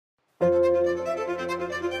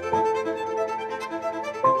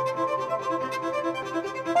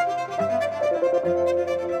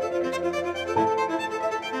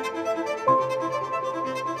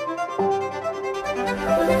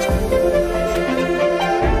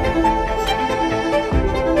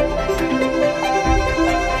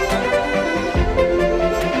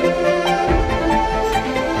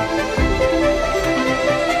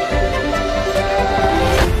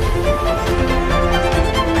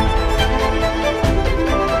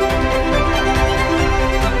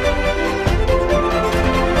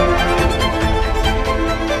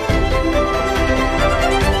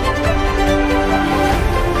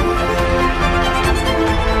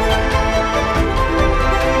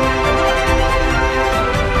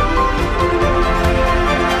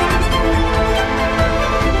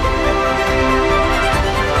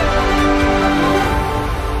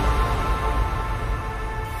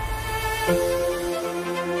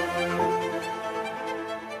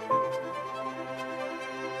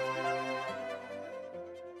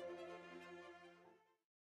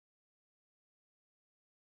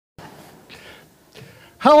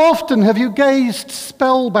How often have you gazed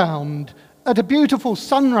spellbound at a beautiful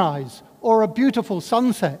sunrise or a beautiful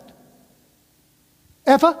sunset?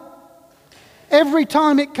 Ever? Every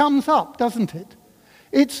time it comes up, doesn't it?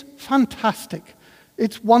 It's fantastic.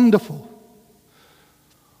 It's wonderful.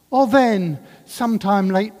 Or then,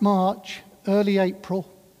 sometime late March, early April,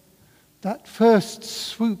 that first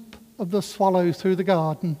swoop of the swallow through the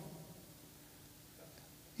garden.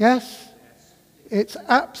 Yes? It's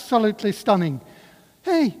absolutely stunning.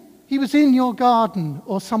 Hey, he was in your garden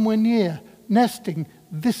or somewhere near, nesting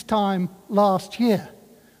this time last year.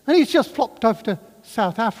 And he's just flopped over to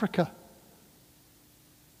South Africa.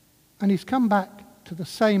 And he's come back to the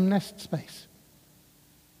same nest space.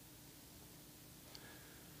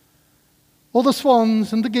 Or the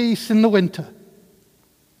swans and the geese in the winter.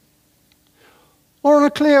 Or on a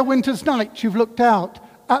clear winter's night, you've looked out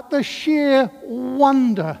at the sheer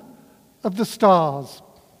wonder of the stars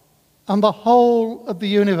and the whole of the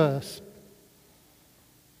universe.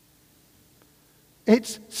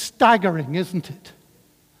 It's staggering, isn't it?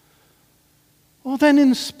 Or then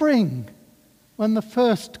in spring, when the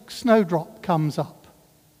first snowdrop comes up,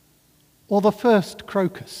 or the first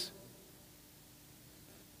crocus.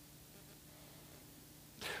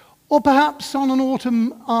 Or perhaps on an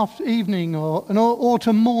autumn evening or an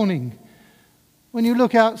autumn morning, when you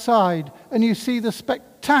look outside and you see the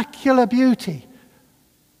spectacular beauty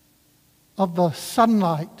of the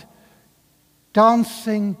sunlight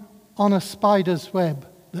dancing on a spider's web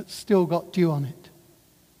that's still got dew on it.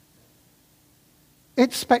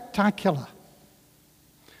 It's spectacular.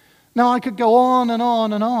 Now I could go on and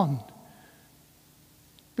on and on,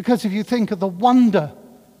 because if you think of the wonder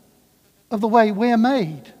of the way we're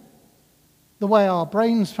made, the way our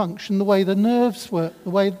brains function, the way the nerves work, the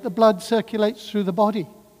way that the blood circulates through the body,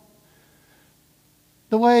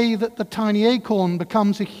 the way that the tiny acorn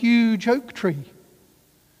becomes a huge oak tree,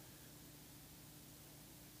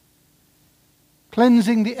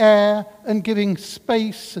 cleansing the air and giving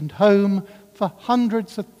space and home for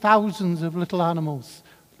hundreds of thousands of little animals,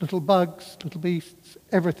 little bugs, little beasts,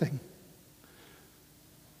 everything.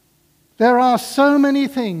 There are so many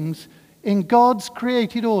things in God's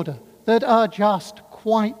created order that are just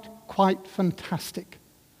quite fantastic.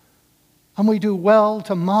 And we do well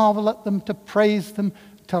to marvel at them, to praise them,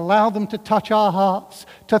 to allow them to touch our hearts,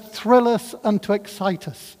 to thrill us and to excite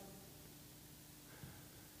us.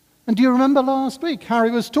 And do you remember last week,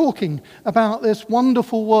 Harry was talking about this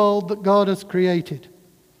wonderful world that God has created.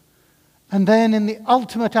 And then in the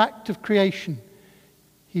ultimate act of creation,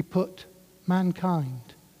 he put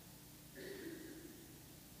mankind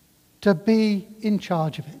to be in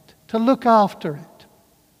charge of it, to look after it.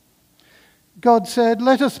 God said,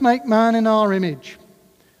 "Let us make man in our image,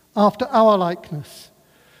 after our likeness,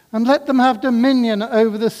 and let them have dominion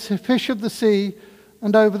over the fish of the sea,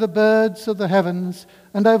 and over the birds of the heavens,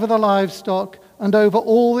 and over the livestock, and over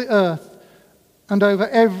all the earth, and over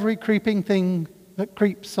every creeping thing that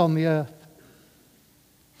creeps on the earth."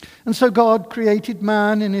 And so God created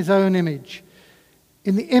man in his own image.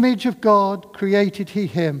 In the image of God created he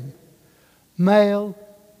him. Male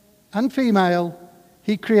and female,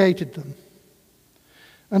 he created them.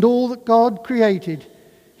 And all that God created,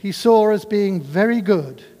 he saw as being very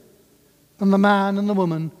good. And the man and the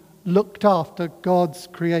woman looked after God's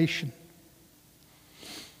creation.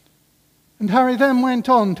 And Harry then went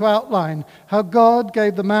on to outline how God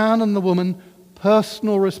gave the man and the woman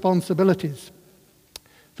personal responsibilities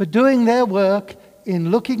for doing their work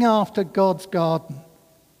in looking after God's garden.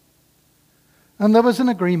 And there was an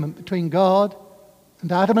agreement between God and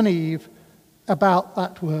Adam and Eve about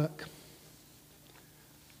that work.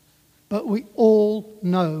 But we all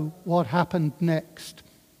know what happened next.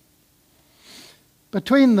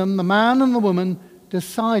 Between them, the man and the woman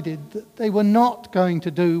decided that they were not going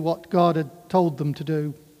to do what God had told them to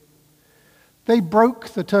do. They broke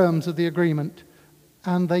the terms of the agreement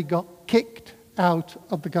and they got kicked out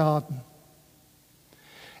of the garden.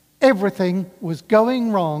 Everything was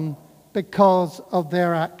going wrong because of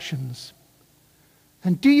their actions.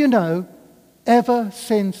 And do you know, ever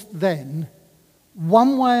since then,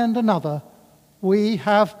 one way and another, we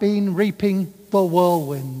have been reaping the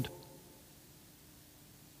whirlwind.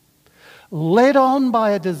 Led on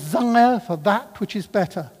by a desire for that which is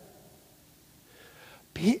better.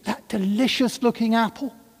 Be it that delicious looking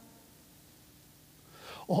apple,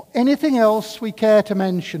 or anything else we care to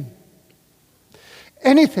mention.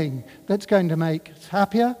 Anything that's going to make us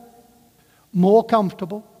happier, more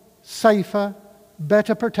comfortable, safer,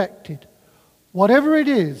 better protected. Whatever it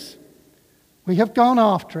is, we have gone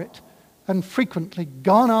after it, and frequently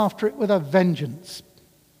gone after it with a vengeance.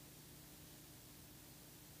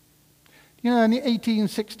 You know, in the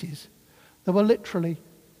 1860s, there were literally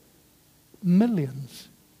millions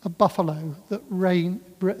of buffalo that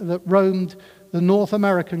roamed the North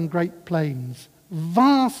American Great Plains,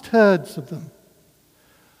 vast herds of them.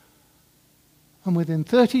 And within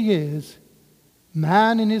 30 years,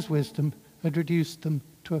 man in his wisdom had reduced them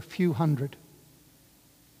to a few hundred.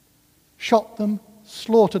 Shot them,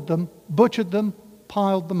 slaughtered them, butchered them,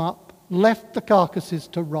 piled them up, left the carcasses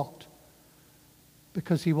to rot,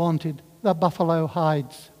 because he wanted the buffalo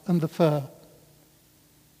hides and the fur.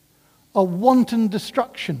 A wanton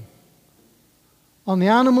destruction on the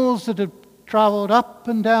animals that had traveled up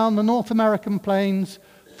and down the North American plains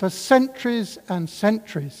for centuries and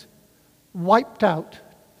centuries, wiped out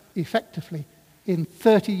effectively in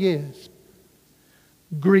 30 years.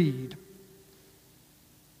 Greed.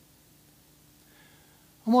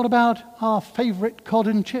 And what about our favourite cod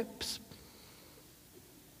and chips?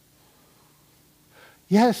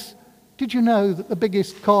 Yes, did you know that the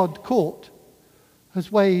biggest cod caught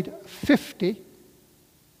has weighed 50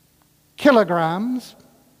 kilograms?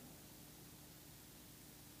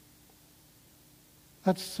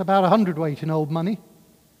 That's about 100 weight in old money.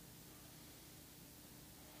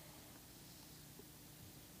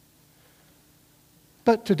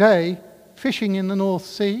 But today, fishing in the North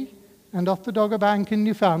Sea and off the Dogger Bank in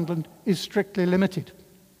Newfoundland is strictly limited.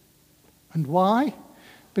 And why?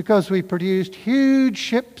 Because we produced huge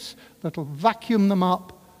ships that will vacuum them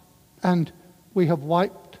up, and we have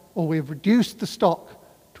wiped, or we have reduced the stock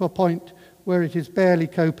to a point where it is barely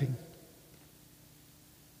coping.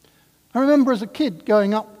 I remember as a kid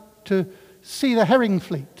going up to see the herring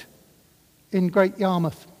fleet in Great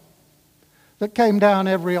Yarmouth that came down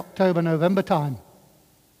every October, November time.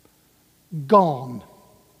 Gone.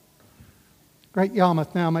 Great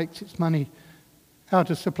Yarmouth now makes its money out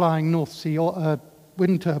of supplying North Sea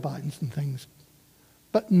wind turbines and things,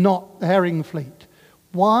 but not the herring fleet.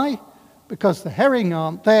 Why? Because the herring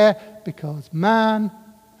aren't there, because man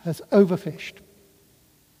has overfished.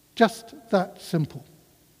 Just that simple.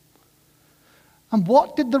 And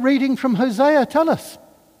what did the reading from Hosea tell us?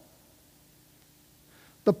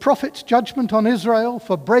 The prophet's judgment on Israel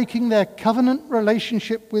for breaking their covenant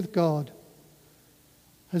relationship with God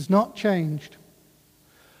has not changed.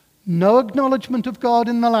 No acknowledgement of God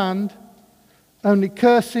in the land, only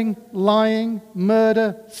cursing, lying,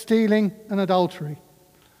 murder, stealing, and adultery.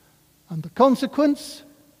 And the consequence?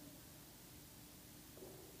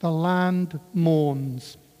 The land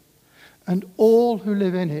mourns, and all who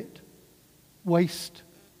live in it waste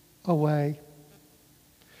away.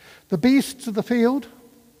 The beasts of the field,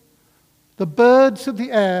 the birds of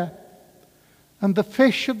the air, and the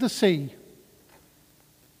fish of the sea,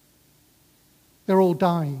 they're all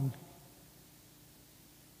dying.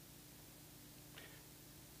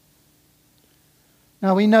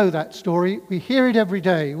 Now we know that story. We hear it every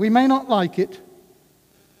day. We may not like it,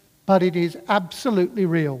 but it is absolutely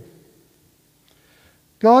real.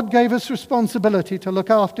 God gave us responsibility to look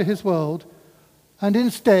after his world, and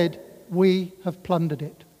instead we have plundered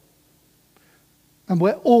it. And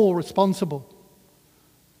we're all responsible.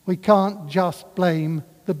 We can't just blame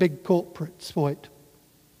the big corporates for it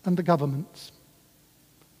and the governments.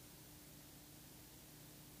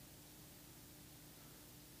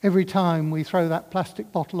 Every time we throw that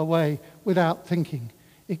plastic bottle away without thinking,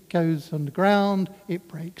 it goes underground, it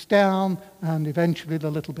breaks down, and eventually the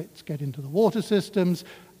little bits get into the water systems,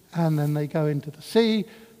 and then they go into the sea,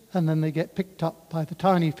 and then they get picked up by the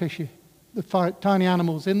tiny fish, the tiny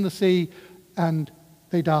animals in the sea, and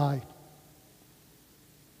they die.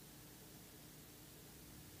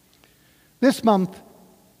 This month,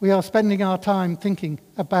 we are spending our time thinking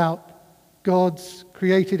about God's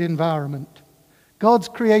created environment. God's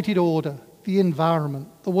created order, the environment,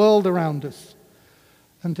 the world around us.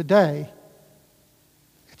 And today,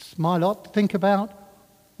 it's my lot to think about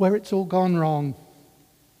where it's all gone wrong.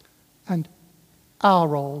 And our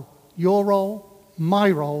role, your role,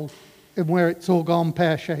 my role, and where it's all gone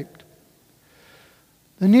pear-shaped.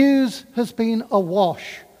 The news has been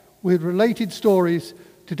awash with related stories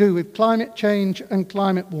to do with climate change and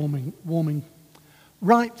climate warming.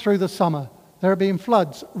 Right through the summer, there have been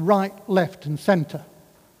floods right, left and centre.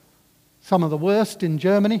 Some of the worst in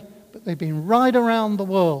Germany, but they've been right around the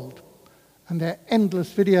world, and there are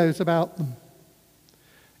endless videos about them.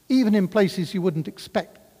 Even in places you wouldn't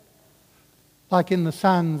expect, like in the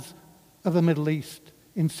sands of the Middle East,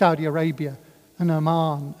 in Saudi Arabia and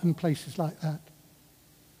Oman and places like that.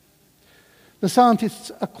 The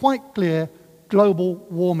scientists are quite clear global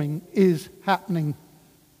warming is happening.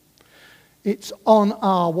 It's on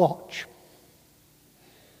our watch.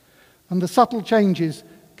 And the subtle changes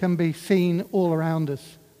can be seen all around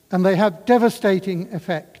us. and they have devastating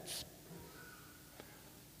effects.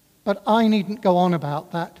 But I needn't go on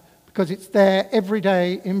about that because it's there every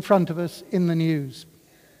day in front of us in the news.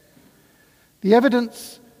 The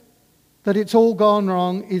evidence that it's all gone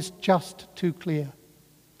wrong is just too clear.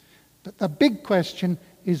 But the big question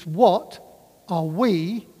is, what are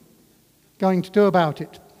we going to do about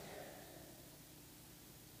it?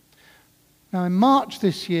 Now, in March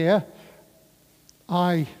this year,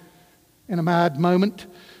 I, in a mad moment,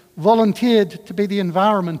 volunteered to be the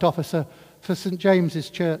environment officer for St. James's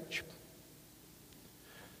Church.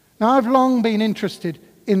 Now, I've long been interested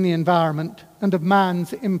in the environment and of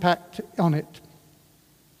man's impact on it.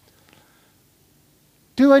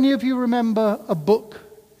 Do any of you remember a book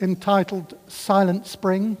entitled Silent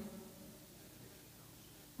Spring?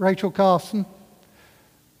 Rachel Carson. It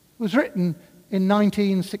was written in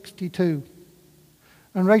 1962.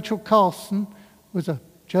 And Rachel Carson was a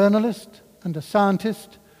journalist and a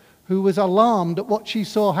scientist who was alarmed at what she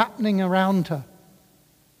saw happening around her.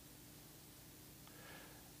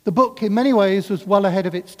 The book, in many ways, was well ahead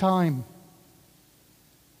of its time.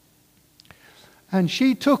 And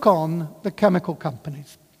she took on the chemical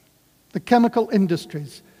companies, the chemical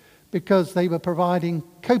industries, because they were providing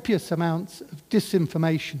copious amounts of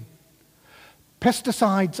disinformation.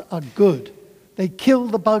 Pesticides are good. They kill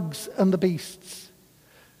the bugs and the beasts.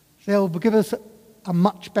 They'll give us a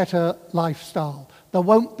much better lifestyle. There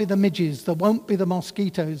won't be the midges, there won't be the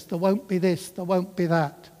mosquitoes, there won't be this, there won't be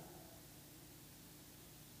that.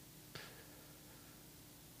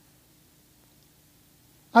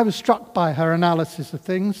 I was struck by her analysis of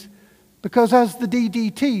things because as the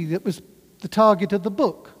DDT that was the target of the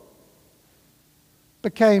book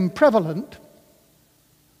became prevalent,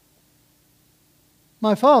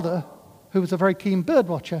 my father, who was a very keen bird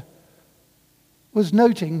watcher, was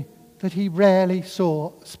noting that he rarely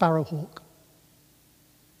saw sparrowhawk.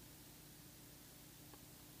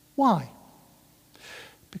 Why?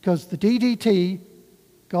 Because the DDT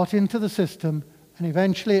got into the system and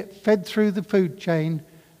eventually it fed through the food chain,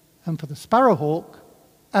 and for the sparrowhawk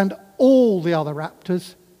and all the other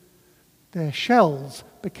raptors, their shells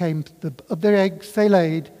became, of their eggs they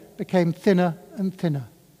laid, became thinner and thinner.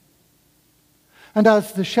 And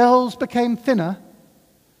as the shells became thinner,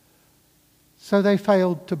 so they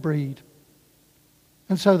failed to breed.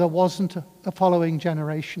 And so there wasn't a following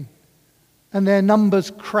generation. And their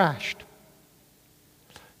numbers crashed.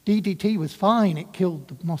 DDT was fine. It killed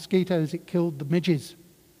the mosquitoes, it killed the midges.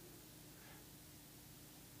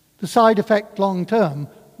 The side effect long term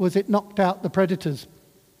was it knocked out the predators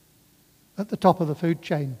at the top of the food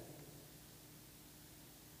chain.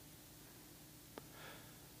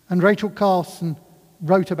 And Rachel Carson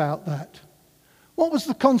wrote about that. What was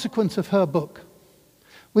the consequence of her book?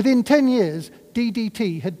 Within 10 years,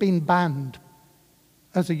 DDT had been banned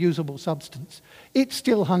as a usable substance. It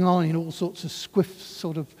still hung on in all sorts of squiff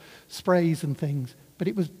sort of sprays and things, but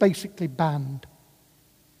it was basically banned.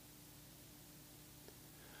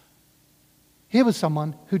 Here was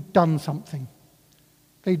someone who'd done something.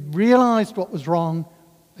 They'd realized what was wrong,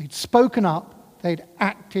 they'd spoken up, they'd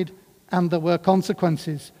acted, and there were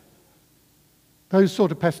consequences. Those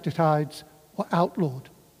sort of pesticides were outlawed.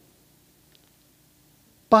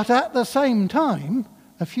 But at the same time,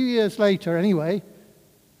 a few years later anyway,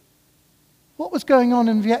 what was going on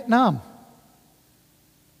in Vietnam?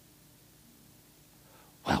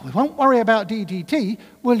 Well, we won't worry about DDT,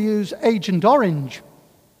 we'll use Agent Orange,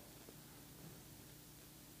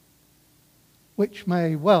 which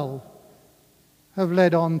may well have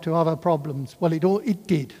led on to other problems. Well, it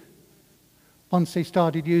did. Once they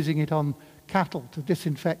started using it on cattle to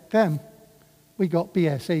disinfect them, we got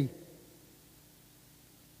BSE.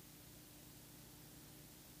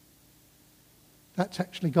 That's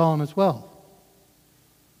actually gone as well.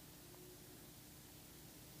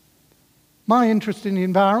 My interest in the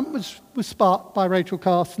environment was sparked by Rachel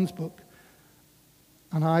Carson's book.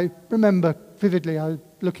 And I remember vividly, I was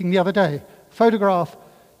looking the other day, photograph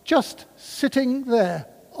just sitting there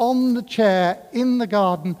on the chair in the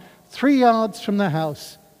garden 3 yards from the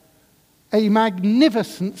house, a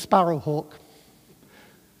magnificent sparrowhawk,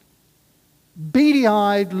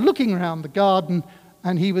 beady-eyed, looking around the garden,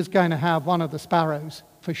 and he was going to have one of the sparrows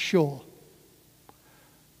for sure.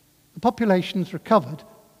 The population's recovered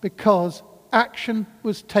because action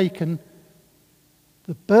was taken.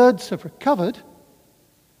 The birds have recovered,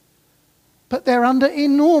 but they're under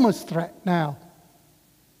enormous threat now.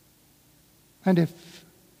 And if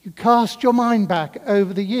you cast your mind back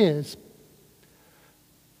over the years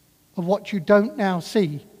of what you don't now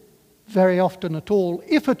see very often at all,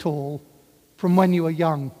 if at all, from when you were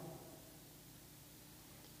young.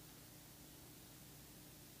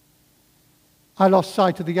 I lost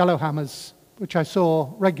sight of the yellowhammers, which I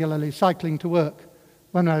saw regularly cycling to work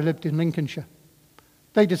when I lived in Lincolnshire.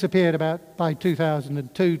 They disappeared about by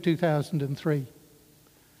 2002, 2003.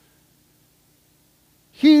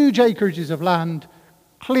 Huge acreages of land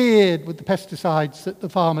cleared with the pesticides that the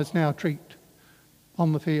farmers now treat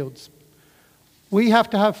on the fields. We have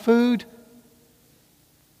to have food,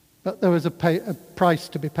 but there was a price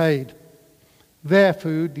to be paid. Their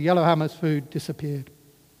food, the yellowhammer's food, disappeared.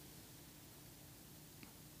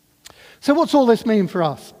 So what's all this mean for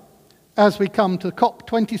us as we come to the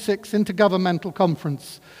COP26 Intergovernmental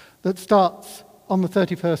Conference that starts on the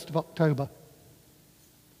 31st of October?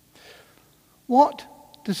 What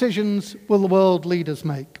decisions will the world leaders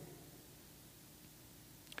make?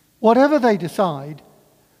 Whatever they decide,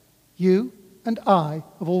 you and I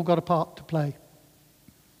have all got a part to play.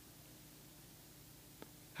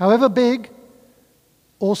 However big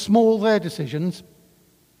or small their decisions,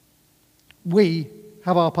 we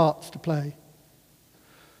have our parts to play.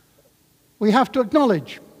 We have to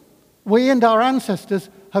acknowledge we and our ancestors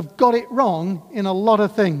have got it wrong in a lot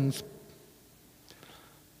of things.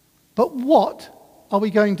 But what are we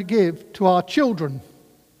going to give to our children?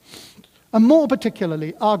 And more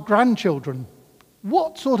particularly, our grandchildren?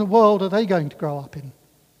 What sort of world are they going to grow up in?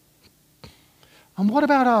 And what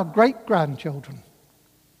about our great-grandchildren?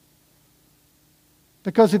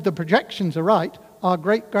 Because if the projections are right, our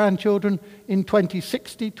great-grandchildren in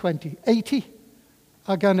 2060, 2080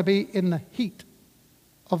 are going to be in the heat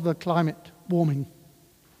of the climate warming.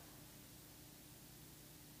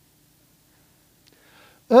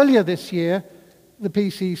 Earlier this year, the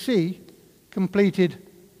PCC completed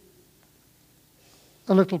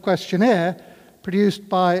a little questionnaire produced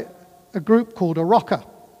by a group called Aroka.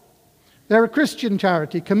 They're a Christian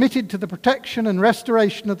charity committed to the protection and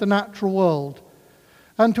restoration of the natural world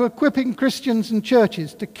and to equipping Christians and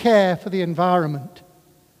churches to care for the environment.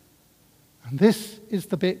 And this is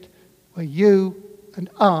the bit where you and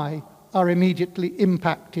I are immediately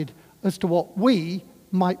impacted as to what we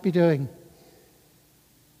might be doing.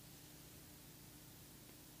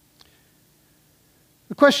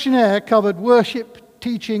 The questionnaire covered worship,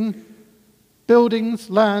 teaching, buildings,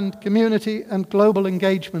 land, community, and global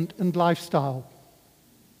engagement and lifestyle.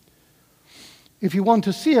 If you want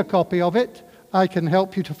to see a copy of it, I can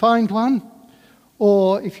help you to find one.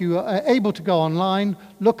 Or if you are able to go online,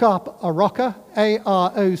 look up Arocha,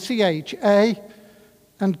 A-R-O-C-H-A,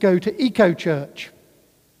 and go to Eco Church,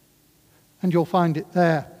 and you'll find it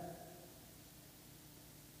there.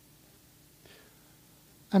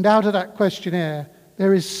 And out of that questionnaire,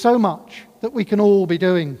 there is so much that we can all be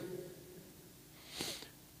doing.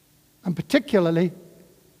 And particularly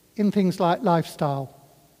in things like lifestyle.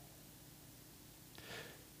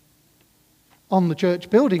 On the church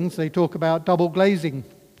buildings, they talk about double glazing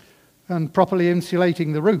and properly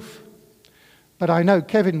insulating the roof. But I know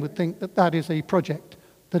Kevin would think that that is a project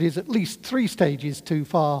that is at least 3 stages too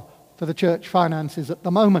far for the church finances at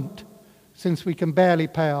the moment, since we can barely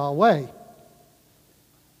pay our way.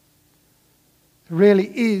 It really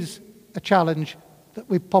is a challenge that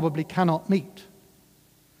we probably cannot meet.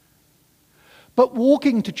 But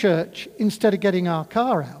walking to church instead of getting our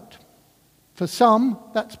car out. For some,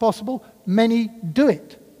 that's possible. Many do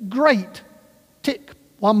it. Great. Tick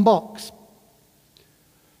 1 box.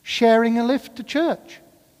 Sharing a lift to church.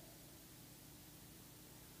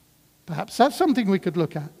 Perhaps that's something we could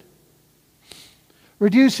look at.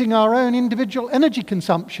 Reducing our own individual energy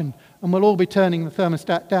consumption. And we'll all be turning the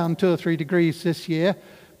thermostat down 2 or 3 degrees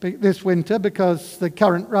this winter, because the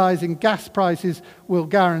current rise in gas prices will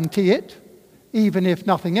guarantee it, even if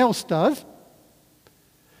nothing else does.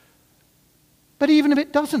 But even if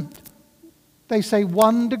it doesn't, they say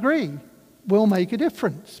 1 degree will make a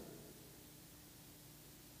difference.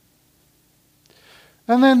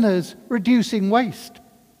 And then there's reducing waste,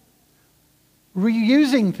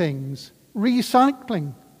 reusing things,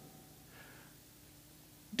 recycling.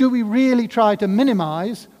 Do we really try to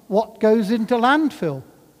minimize what goes into landfill?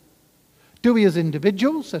 Do we as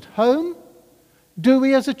individuals at home? Do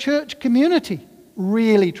we as a church community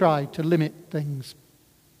really try to limit things?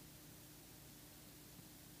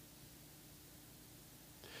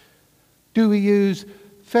 Do we use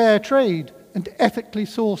fair trade and ethically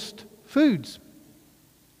sourced foods?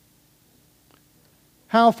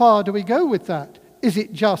 How far do we go with that? Is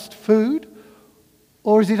it just food,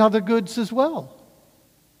 or is it other goods as well?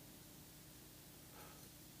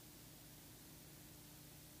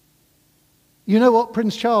 You know what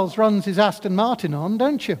Prince Charles runs his Aston Martin on,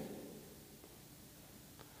 don't you?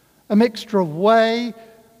 A mixture of whey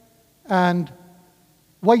and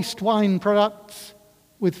waste wine products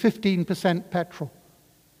with 15% petrol.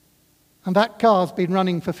 And that car's been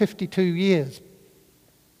running for 52 years.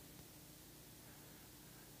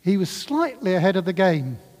 He was slightly ahead of the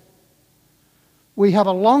game. We have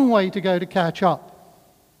a long way to go to catch up.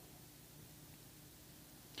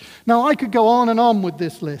 Now, I could go on and on with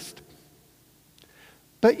this list,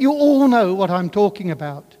 but you all know what I'm talking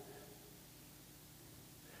about.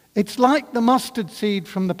 It's like the mustard seed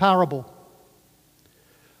from the parable.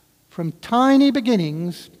 From tiny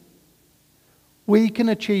beginnings, we can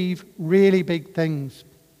achieve really big things.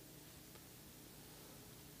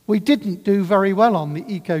 We didn't do very well on the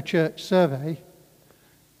eco-church survey,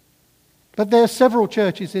 but there are several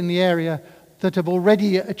churches in the area that have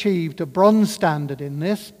already achieved a bronze standard in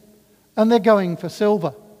this, and they're going for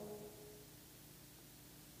silver.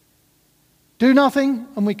 Do nothing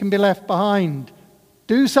and we can be left behind.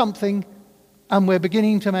 Do something and we're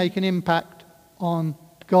beginning to make an impact on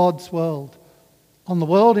God's world, on the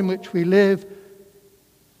world in which we live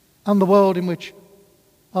and the world in which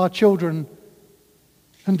our children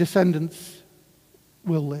and descendants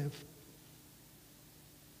will live.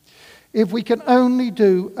 If we can only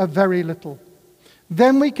do a very little,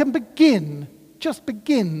 then we can just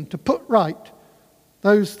begin to put right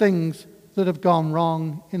those things that have gone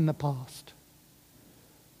wrong in the past.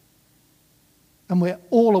 And we're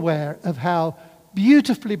all aware of how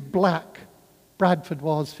beautifully black Bradford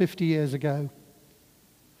was 50 years ago.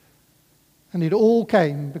 And it all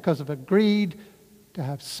came because of a greed to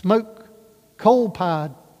have smoke,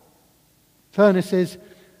 coal-powered furnaces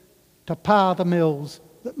to power the mills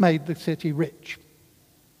that made the city rich.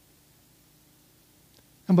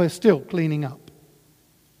 And we're still cleaning up.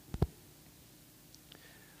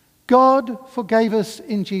 God forgave us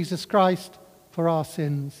in Jesus Christ for our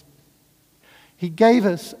sins. He gave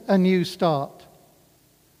us a new start.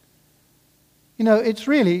 You know, it's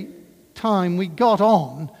really time we got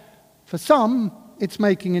on. For some, it's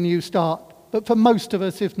making a new start. But for most of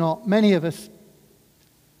us, if not many of us,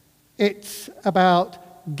 it's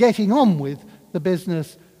about getting on with the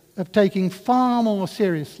business of taking far more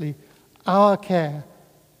seriously our care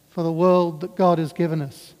for the world that God has given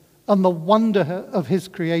us and the wonder of His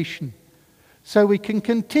creation, so we can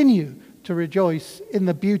continue to rejoice in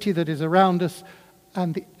the beauty that is around us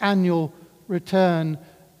and the annual return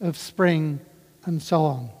of spring and so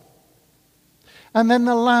on. And then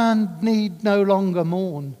the land need no longer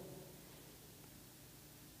mourn.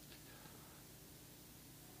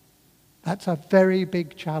 That's a very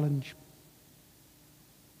big challenge.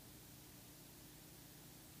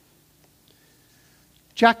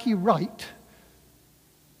 Jackie Wright.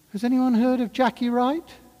 Has anyone heard of Jackie Wright?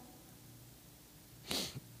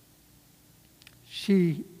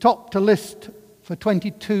 She topped a list for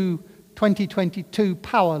 2022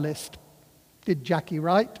 Power List, did Jackie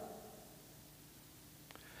Wright.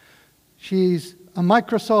 She's a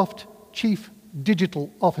Microsoft Chief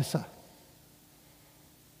Digital Officer.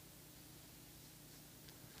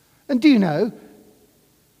 And do you know,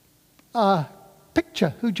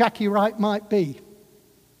 picture who Jackie Wright might be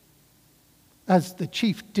as the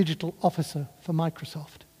Chief Digital Officer for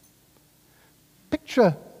Microsoft.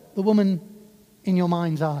 Picture the woman in your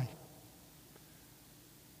mind's eye.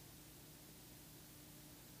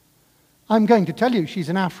 I'm going to tell you she's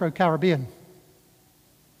an Afro-Caribbean.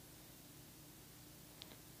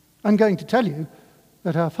 I'm going to tell you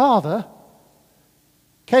that her father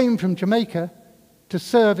came from Jamaica to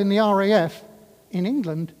serve in the RAF in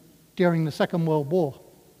England during the Second World War.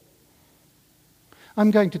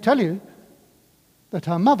 I'm going to tell you that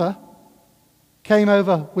her mother came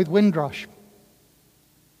over with Windrush.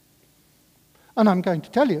 And I'm going to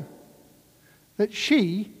tell you that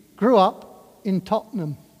she grew up in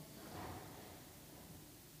Tottenham.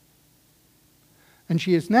 And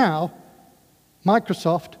she is now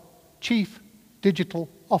Microsoft Chief Digital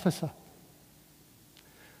Officer.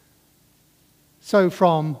 So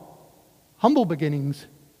from humble beginnings,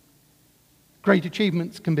 great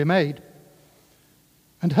achievements can be made.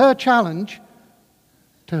 And her challenge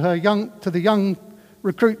to the young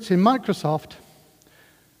recruits in Microsoft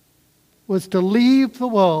was to leave the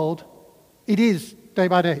world, it is day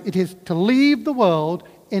by day, it is to leave the world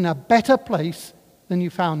in a better place than you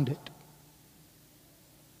found it.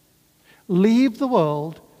 Leave the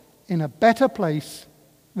world in a better place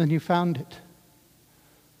than you found it.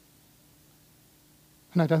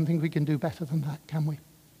 And I don't think we can do better than that, can we?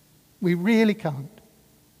 We really can't.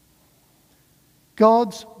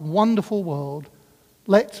 God's wonderful world,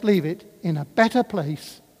 let's leave it in a better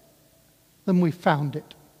place than we found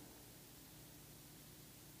it.